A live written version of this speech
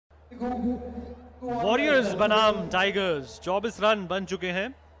Warriors बनाम tigers 24 run बन चुके हैं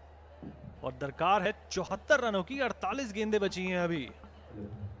और दरकार है 74 रनों की। 48 गेंदें बची हैं अभी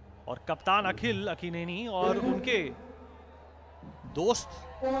और कप्तान अखिल अकीनेनी और उनके दोस्त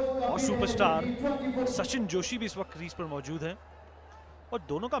और सुपरस्टार सचिन जोशी भी इस वक्त क्रीज पर मौजूद हैं और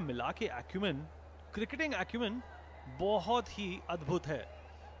दोनों का मिला के एक्यूमेन, क्रिकेटिंग एक्यूमेन बहुत ही अद्भुत है।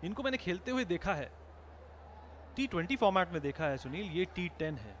 इनको मैंने खेलते हुए देखा है, T20 फॉर्मेट में देखा है सुनील, ये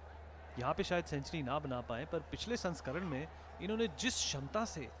T10 है। यहाँ पे शायद सेंचुरी ना बना पाए पर पिछले संस्करण में इन्होंने जिस क्षमता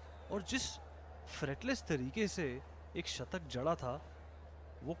से और जिस फ्रेटलेस तरीके से एक शतक जड़ा था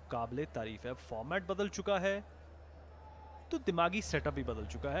वो काबिले तारीफ है। अब फॉर्मेट बदल चुका है तो दिमागी सेटअप भी बदल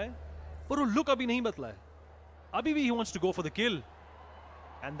चुका है पर वो लुक अभी नहीं बदला है। अभी भी he wants to go for the kill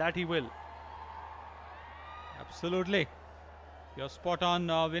and that he will. Absolutely, you're spot on,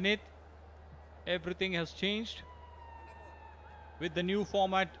 Vinit. Everything has changed with the new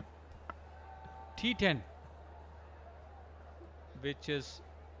format T10, which is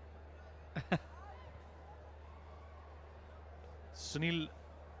Sunil,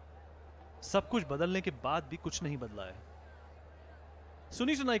 सब कुछ बदलने के बाद भी कुछ नहीं बदला है।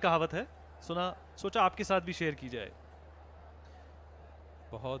 सुनी सुनाई कहावत है, सोचा आपके साथ भी शेयर की जाए।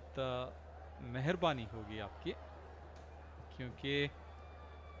 बहुत मेहरबानी होगी आपकी, क्योंकि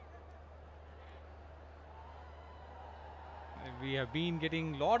we have been getting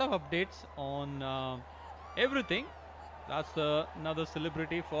lot of updates on everything. That's another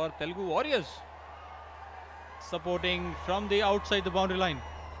celebrity for Telugu Warriors, supporting from the outside the boundary line.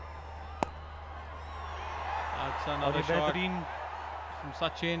 That's another shot from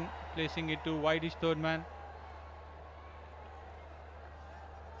Sachin, placing it to wideish third man.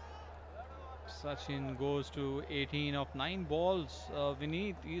 Sachin goes to 18 of 9 balls.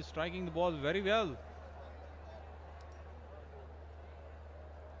 Vinit is striking the ball very well.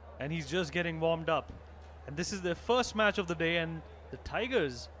 And he's just getting warmed up. And this is their first match of the day and the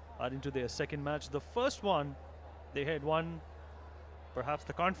Tigers are into their second match. The first one, they had won. Perhaps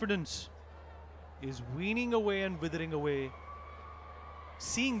the confidence is weaning away and withering away.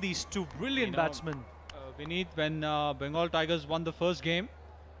 Seeing these two brilliant batsmen. Vinit, when Bengal Tigers won the first game,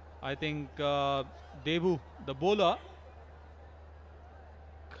 I think Debu, the bowler,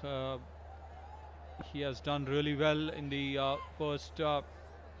 he has done really well in the first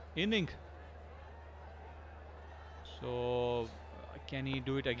inning. So can he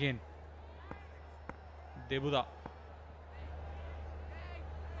do it again? Debuda.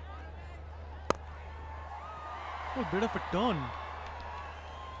 A bit of a turn.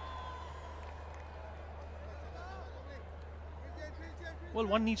 Well,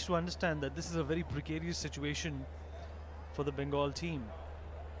 one needs to understand that this is a very precarious situation for the Bengal team.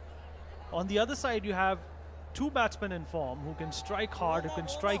 On the other side, you have two batsmen in form who can strike hard, who can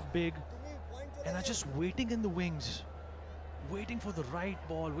strike big, and are just waiting in the wings, waiting for the right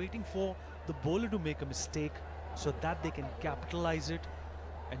ball, waiting for the bowler to make a mistake so that they can capitalize it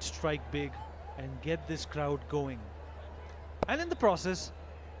and strike big and get this crowd going. And in the process,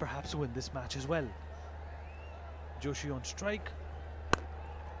 perhaps win this match as well. Joshi on strike.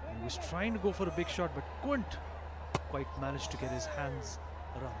 He was trying to go for a big shot but couldn't quite manage to get his hands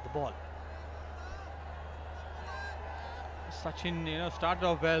around the ball. Sachin, started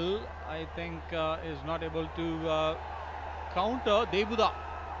off well. I think is not able to counter Debuda.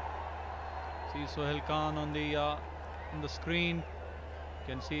 See Sohail Khan on the screen. You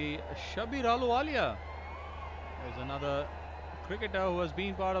can see Shabir Ahluwalia is another cricketer who has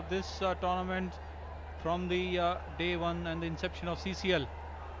been part of this tournament from the day one and the inception of CCL.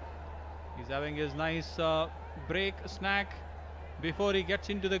 He's having his nice break snack before he gets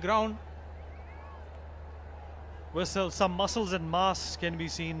into the ground. Well, some muscles and mass can be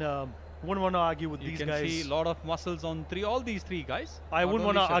seen. Wouldn't want to argue with these guys. You can see a lot of muscles on all these three guys. I wouldn't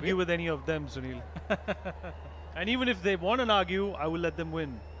want to argue with any of them, Sunil. And even if they want to argue, I will let them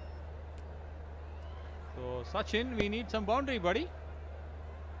win. So, Sachin, we need some boundary, buddy.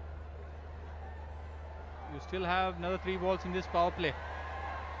 You still have another 3 balls in this power play.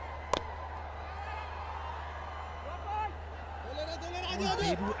 Was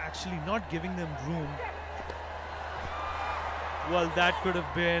Debu actually not giving them room? Well, that could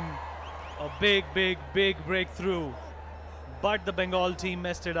have been a big breakthrough. But the Bengal team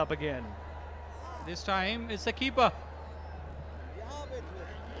messed it up again. This time it's a keeper.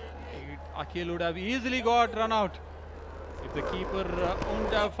 Akhil would have easily got run out. If the keeper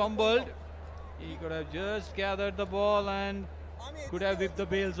wouldn't have fumbled, he could have just gathered the ball and could have whipped the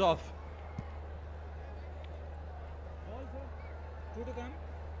bails off.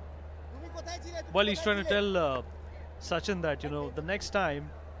 Well, he's trying to tell Sachin that, the next time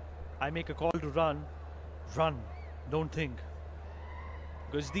I make a call to run, run, don't think.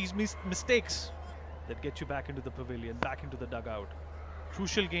 Because these mistakes that get you back into the pavilion, back into the dugout.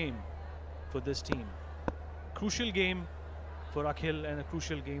 Crucial game for this team. Crucial game for Akhil and a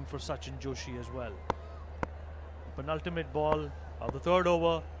crucial game for Sachin Joshi as well. Penultimate ball of the third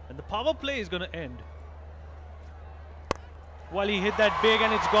over, and the power play is going to end. Well, he hit that big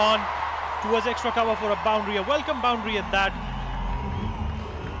and it's gone towards extra cover for a boundary, a welcome boundary at that.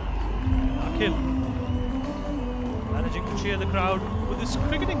 Akhil managing to cheer the crowd with his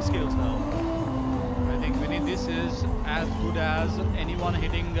cricketing skills now. I think, Vinny, this is as good as anyone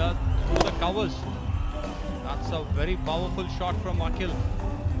hitting through the covers. That's a very powerful shot from Akhil.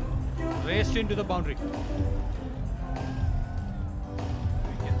 Raced into the boundary.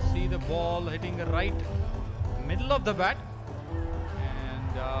 We can see the ball hitting the right middle of the bat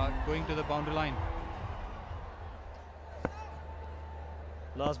and going to the boundary line.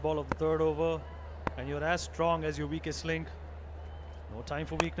 Last ball of the third over, and you're as strong as your weakest link. No time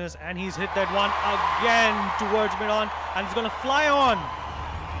for weakness, and he's hit that one again towards mid-on, and it's going to fly on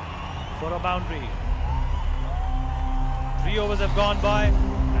for a boundary. 3 overs have gone by,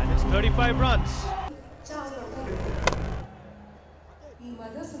 and it's 35 runs.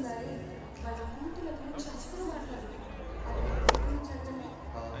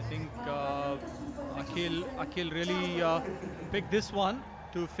 I think Akhil really picked this one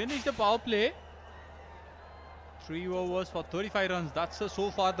to finish the power play. 3 overs for 35 runs. That's so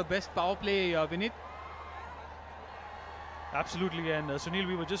far the best power play, Vinit. Absolutely, and Sunil,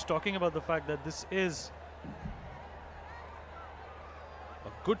 we were just talking about the fact that this is a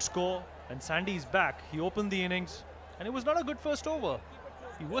good score, and Sandy is back. He opened the innings, and it was not a good first over.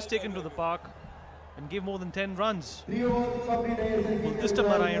 He was taken to the park and gave more than 10 runs. Well, this time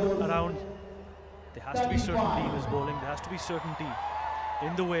around, there has to be certainty in his bowling. There has to be certainty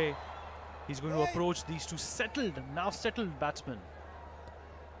in the way he's going to approach these two now settled batsmen.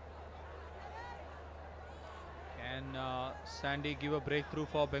 Can Sandy give a breakthrough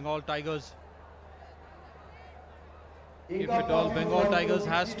for Bengal Tigers? If at all Bengal Tigers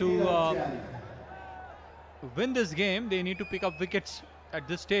has to win this game, they need to pick up wickets at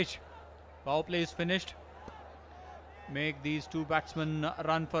this stage. Power play is finished. Make these two batsmen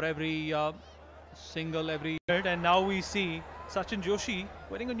run for every single. And now we see Sachin Joshi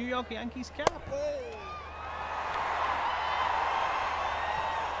wearing a New York Yankees cap.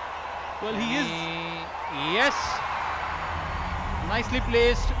 Well, he is. Yes. Nicely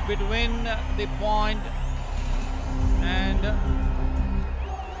placed between the point and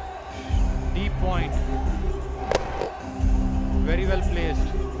deep point. Very well placed.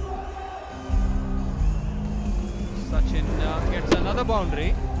 Sachin gets another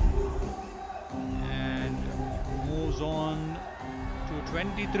boundary and moves on to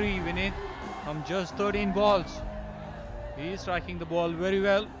 23, Vinit, from just 13 balls. He is striking the ball very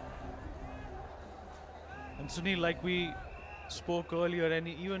well. And Sunil, like we spoke earlier and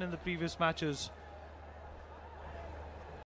even in the previous matches,